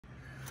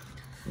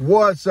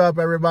What's up,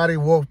 everybody?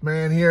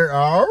 Wolfman here.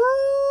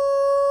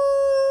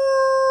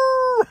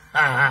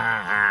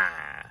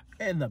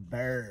 And the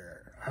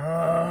bear.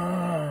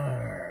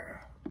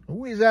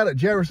 We was out at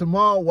Jefferson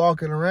Mall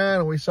walking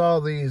around, and we saw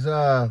these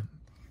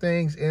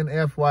things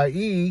in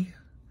FYE.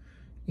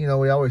 You know,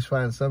 we always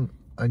find some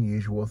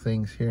unusual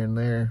things here and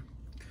there.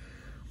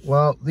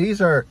 Well, these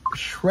are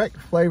Shrek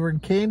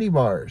flavored candy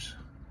bars.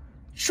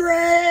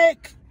 Shrek!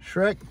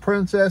 Shrek,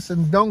 Princess,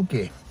 and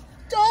Donkey.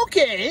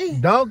 Donkey?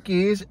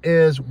 Donkey's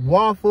is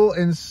waffle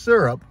and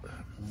syrup.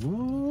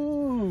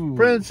 Ooh.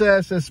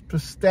 Princess is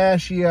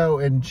pistachio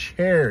and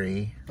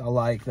cherry. I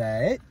like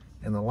that.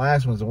 And the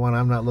last one's the one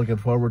I'm not looking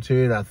forward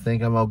to. I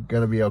think I'm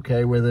going to be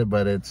okay with it,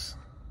 but it's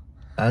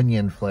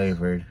onion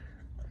flavored.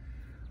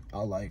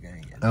 I like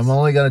onions. I'm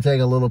only going to take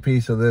a little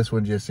piece of this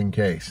one just in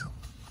case.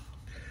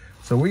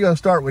 So we're going to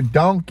start with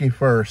Donkey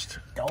first.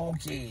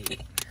 Donkey.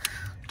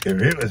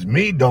 If it was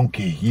me,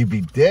 Donkey, you'd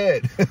be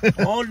dead.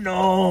 Oh,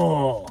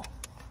 no.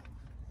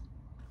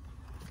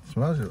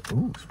 Smells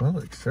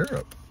like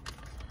syrup.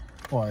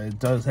 Well, it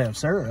does have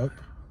syrup.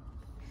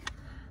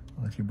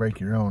 I'll let you break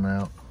your own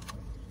out.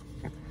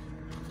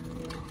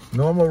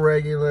 Normal,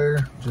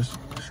 regular, just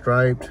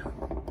striped.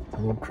 A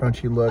little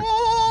crunchy look.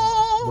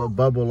 A little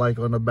bubble like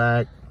on the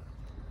back.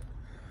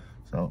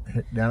 So,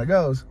 down it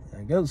goes. There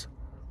it goes.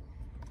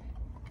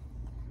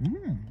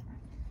 Mmm.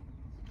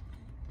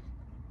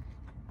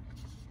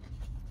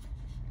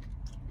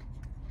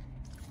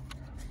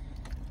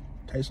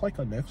 Tastes like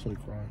a Nestle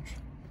Crunch.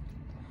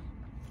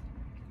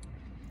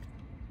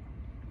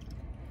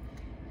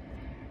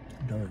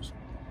 It does.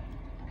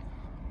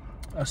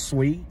 A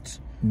sweet.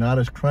 Not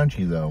as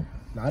crunchy, though.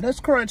 Not as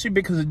crunchy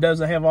because it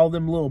doesn't have all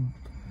them little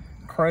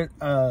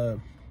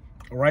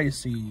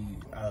ricey,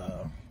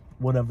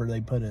 whatever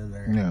they put in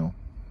there. No.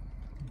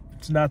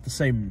 It's not the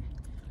same,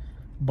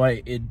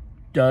 but it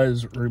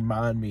does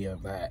remind me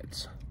of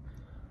that.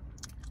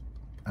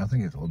 I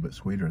think it's a little bit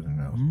sweeter than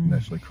those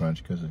Nestle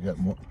Crunch because it's got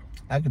more.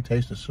 I can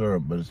taste the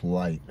syrup, but it's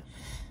light.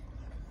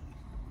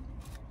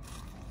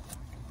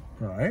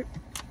 All right.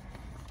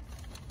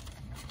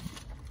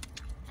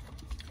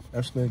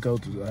 That's gonna go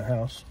to the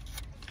house.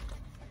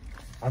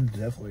 I'm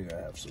definitely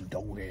gonna have some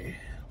donkey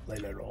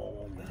later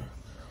on.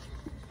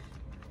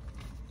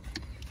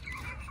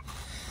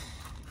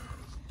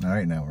 All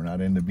right, now we're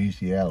not into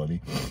bestiality.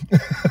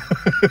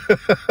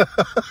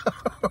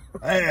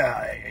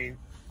 I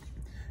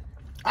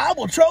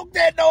will choke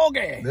that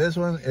donkey. This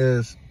one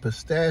is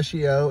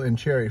pistachio and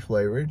cherry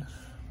flavored.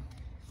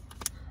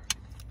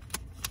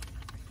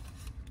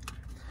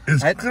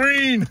 It's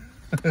green.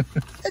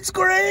 It's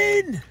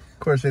green. Of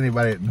course,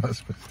 anybody that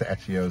knows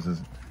pistachios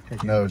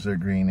knows they're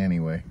green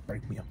anyway.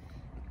 Break me up.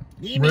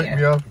 Break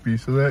me off a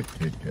piece of that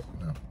Kit Kat.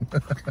 No.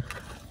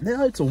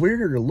 Now it's a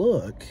weirder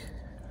look.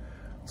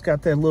 It's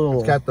got that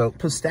little the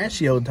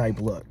pistachio type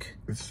look.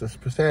 It's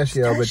just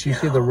pistachio, but you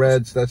see the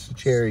reds, that's the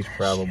cherries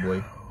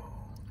probably.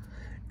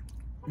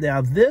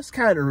 Now this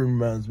kind of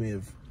reminds me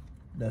of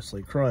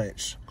Nestle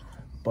Crunch,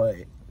 but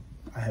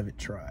I haven't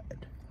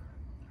tried.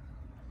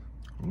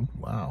 Ooh,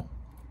 wow.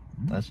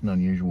 That's an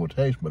unusual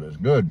taste, but it's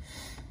good.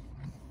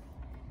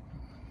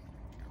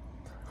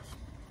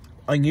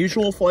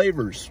 Unusual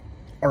flavors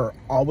are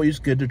always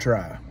good to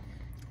try.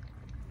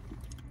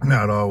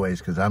 Not always,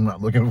 because I'm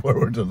not looking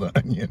forward to the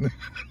onion.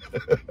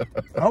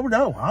 Oh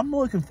no, I'm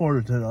looking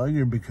forward to the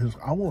onion because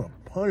I want to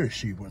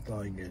punish you with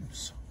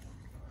onions.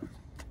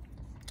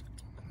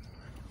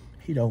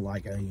 He don't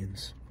like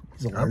onions.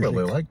 I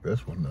really like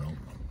this one though.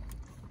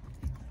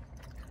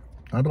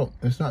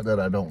 It's not that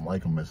I don't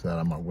like them, it's that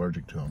I'm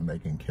allergic to them. They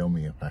can kill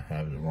me if I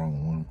have the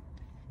wrong one.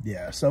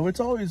 Yeah, so it's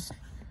always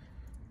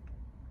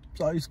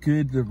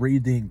good to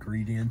read the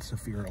ingredients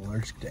if you're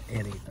allergic to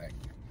anything.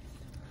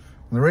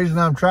 And the reason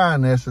I'm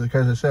trying this is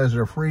because it says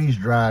they're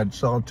freeze-dried,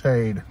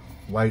 sauteed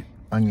white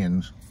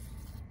onions.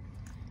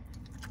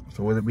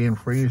 So with it being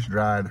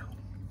freeze-dried,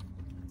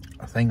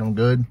 I think I'm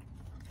good.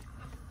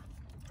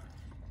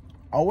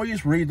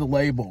 Always read the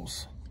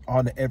labels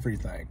on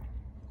everything.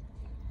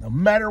 No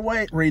matter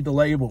what, read the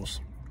labels.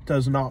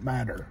 Does not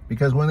matter.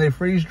 Because when they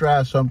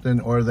freeze-dry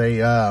something or they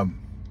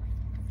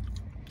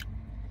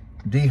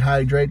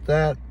dehydrate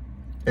that,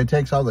 it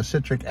takes all the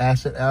citric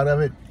acid out of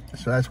it.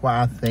 So that's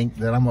why I think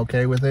that I'm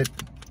okay with it.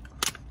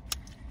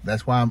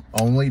 That's why I'm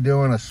only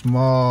doing a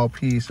small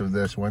piece of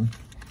this one.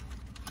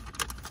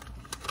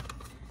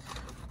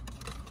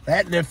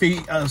 That, and if he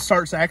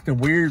starts acting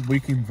weird,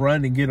 we can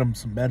run and get him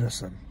some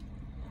medicine.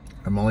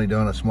 I'm only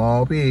doing a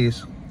small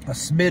piece. A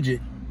smidget.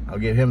 I'll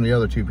get him the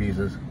other two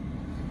pieces.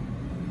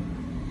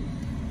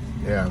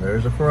 Yeah,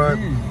 there's the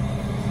front.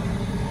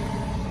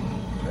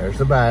 There's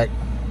the back.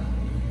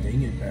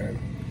 Dang it, Barry.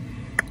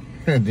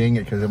 Ding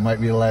it, because it might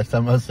be the last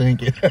time I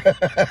sink it.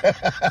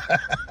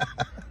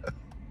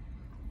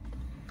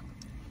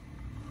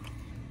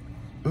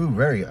 Ooh,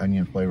 very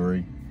onion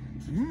flavory.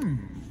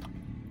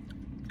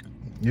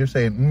 You're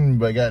saying,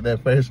 but I got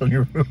that face on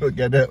your,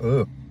 got that,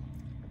 ugh.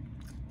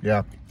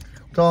 Yeah,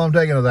 that's all I'm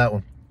taking of that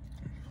one.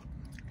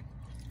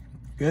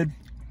 Good?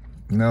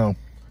 No.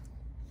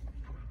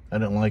 I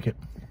didn't like it.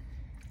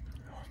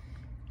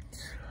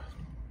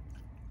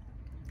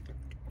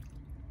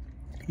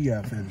 You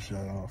gotta finish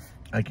that off.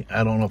 I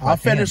don't know if I'll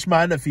finish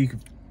mine if you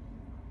can.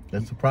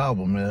 That's the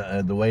problem.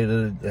 The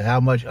way how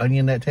much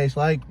onion that tastes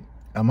like,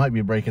 I might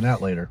be breaking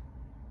out later.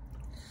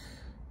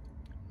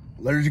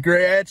 Allergic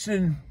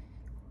reaction.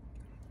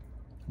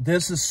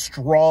 This is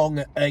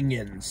strong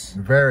onions.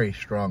 Very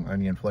strong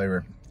onion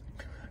flavor.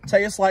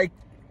 Tastes like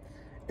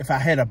if I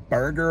had a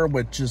burger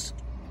with just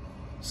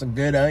some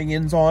good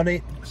onions on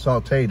it.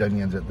 Sauteed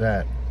onions at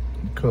that.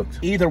 Cooked.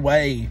 Either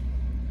way,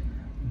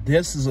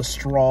 this is a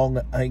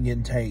strong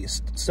onion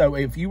taste. So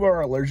if you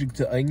are allergic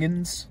to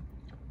onions,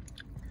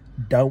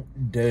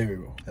 don't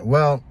do.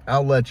 Well,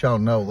 I'll let y'all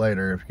know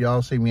later. If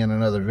y'all see me in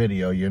another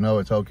video, you know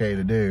it's okay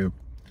to do.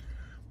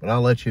 But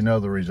I'll let you know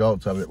the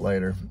results of it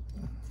later.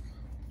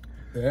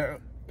 I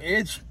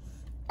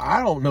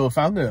don't know if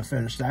I'm going to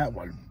finish that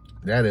one.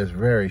 That is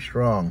very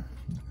strong.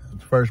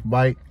 First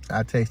bite,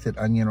 I tasted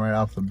onion right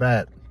off the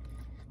bat.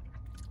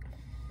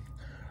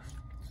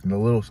 And the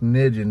little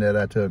smidgen that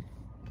I took.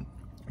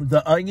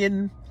 The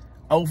onion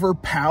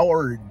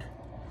overpowered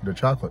the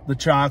chocolate. The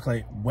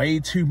chocolate way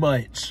too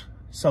much.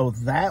 So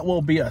that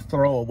will be a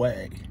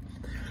throwaway.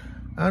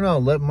 I don't know.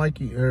 Let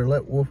Mikey or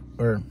let Wolf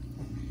or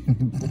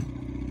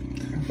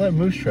let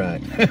Moose try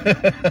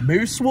it.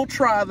 Moose will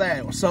try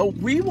that. So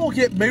we will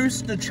get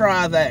Moose to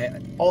try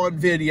that on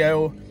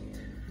video,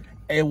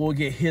 and we'll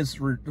get his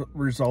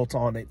results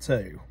on it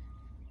too.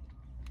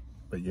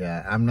 But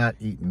yeah, I'm not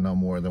eating no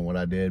more than what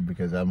I did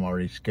because I'm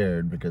already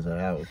scared because I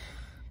have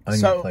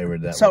onion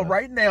flavored that. So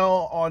right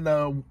now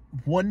on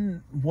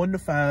 1 to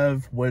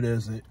 5, what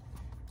is it?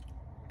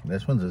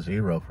 This one's a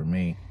 0 for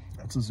me.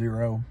 That's a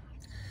 0.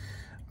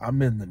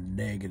 I'm in the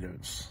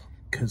negatives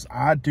because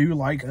I do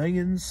like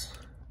onions.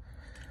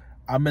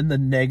 I'm in the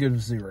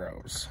negative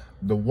zeros.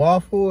 The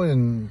waffle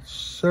and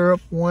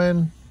syrup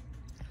one,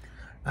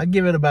 I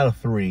give it about a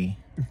 3.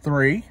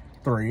 3.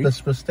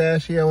 The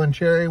pistachio and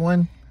cherry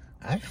one,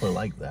 I actually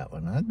like that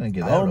one. I'm gonna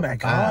give that. Oh my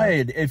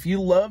God! If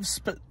you love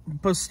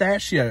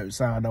pistachios,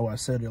 I know I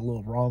said it a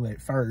little wrong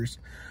at first.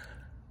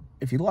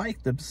 If you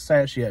like the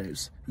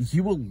pistachios,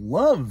 you will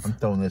love. I'm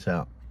throwing this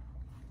out.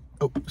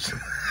 Oops.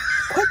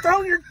 Quit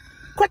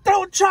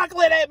throwing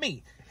chocolate at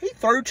me. He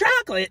threw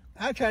chocolate.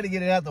 I tried to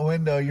get it out the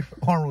window. Your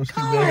arm was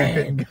too big. I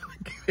couldn't get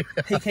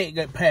it. He can't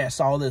get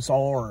past all this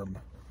arm.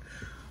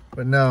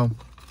 But no,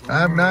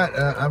 I'm not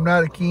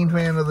a keen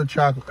fan of the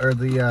chocolate or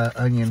the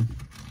onion.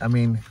 I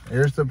mean,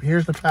 here's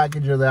the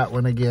package of that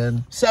one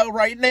again. So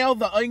right now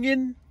the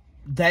onion,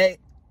 that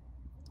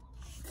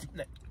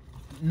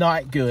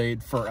not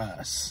good for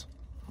us.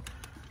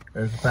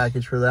 There's the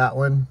package for that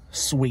one.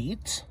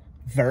 Sweet,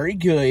 very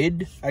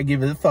good. I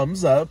give it a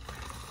thumbs up.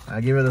 I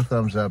give it a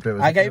thumbs up.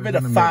 I gave it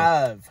a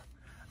 5.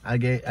 I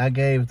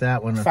gave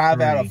that one a 5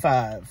 3. out of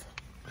 5.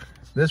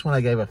 This one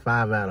I gave a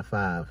 5 out of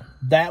 5.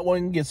 That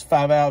one gets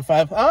 5 out of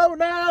 5. Oh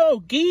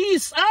no,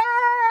 geese!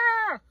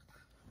 Ah!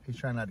 He's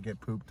trying not to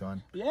get pooped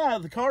on. Yeah,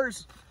 the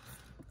cars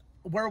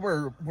where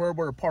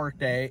we're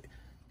parked at,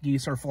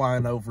 geese are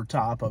flying over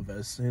top of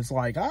us. It's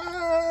like,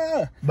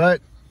 ah!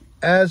 But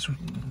as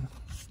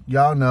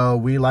y'all know,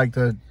 we like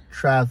to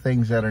try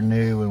things that are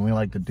new and we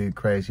like to do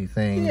crazy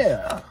things.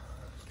 Yeah.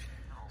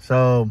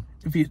 So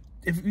if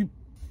you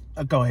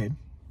go ahead.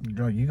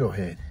 No, you go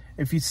ahead.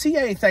 If you see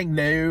anything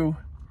new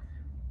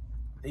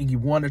and you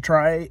want to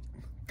try it,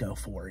 go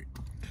for it.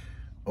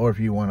 Or if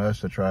you want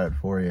us to try it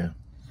for you,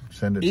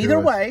 send it to us. Either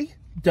way,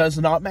 does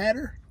not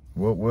matter.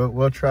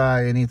 We'll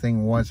try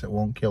anything once. It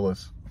won't kill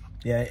us.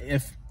 Yeah,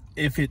 if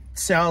it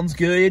sounds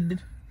good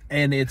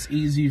and it's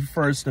easy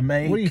for us to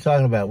make. What are you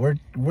talking about?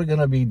 We're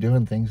gonna be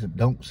doing things that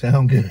don't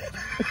sound good.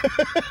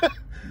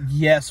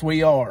 Yes,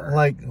 we are.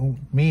 Like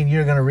me and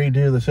you're gonna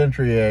redo the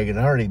century egg, and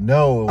I already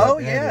know what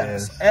that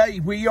yes. is. Hey,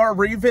 we are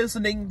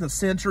revisiting the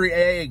century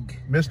egg.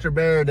 Mr.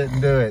 Bear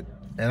didn't do it.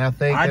 And I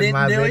think in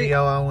my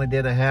video I only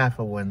did a half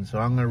of one. So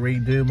I'm going to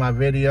redo my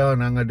video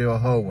and I'm going to do a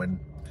whole one.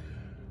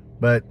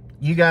 But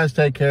you guys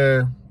take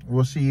care.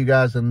 We'll see you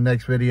guys in the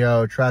next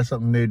video. Try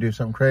something new, do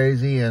something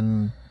crazy,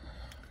 and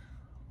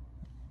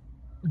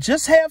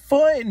just have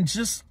fun.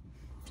 Just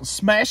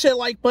smash that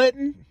like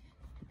button.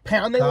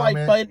 Pound that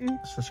like button.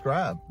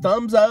 Subscribe.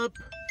 Thumbs up.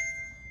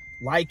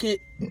 Like it.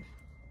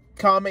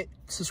 Comment.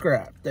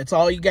 Subscribe. That's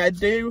all you got to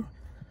do.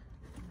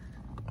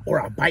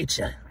 Or I'll bite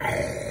you.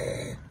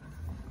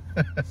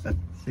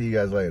 See you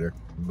guys later.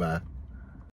 Bye.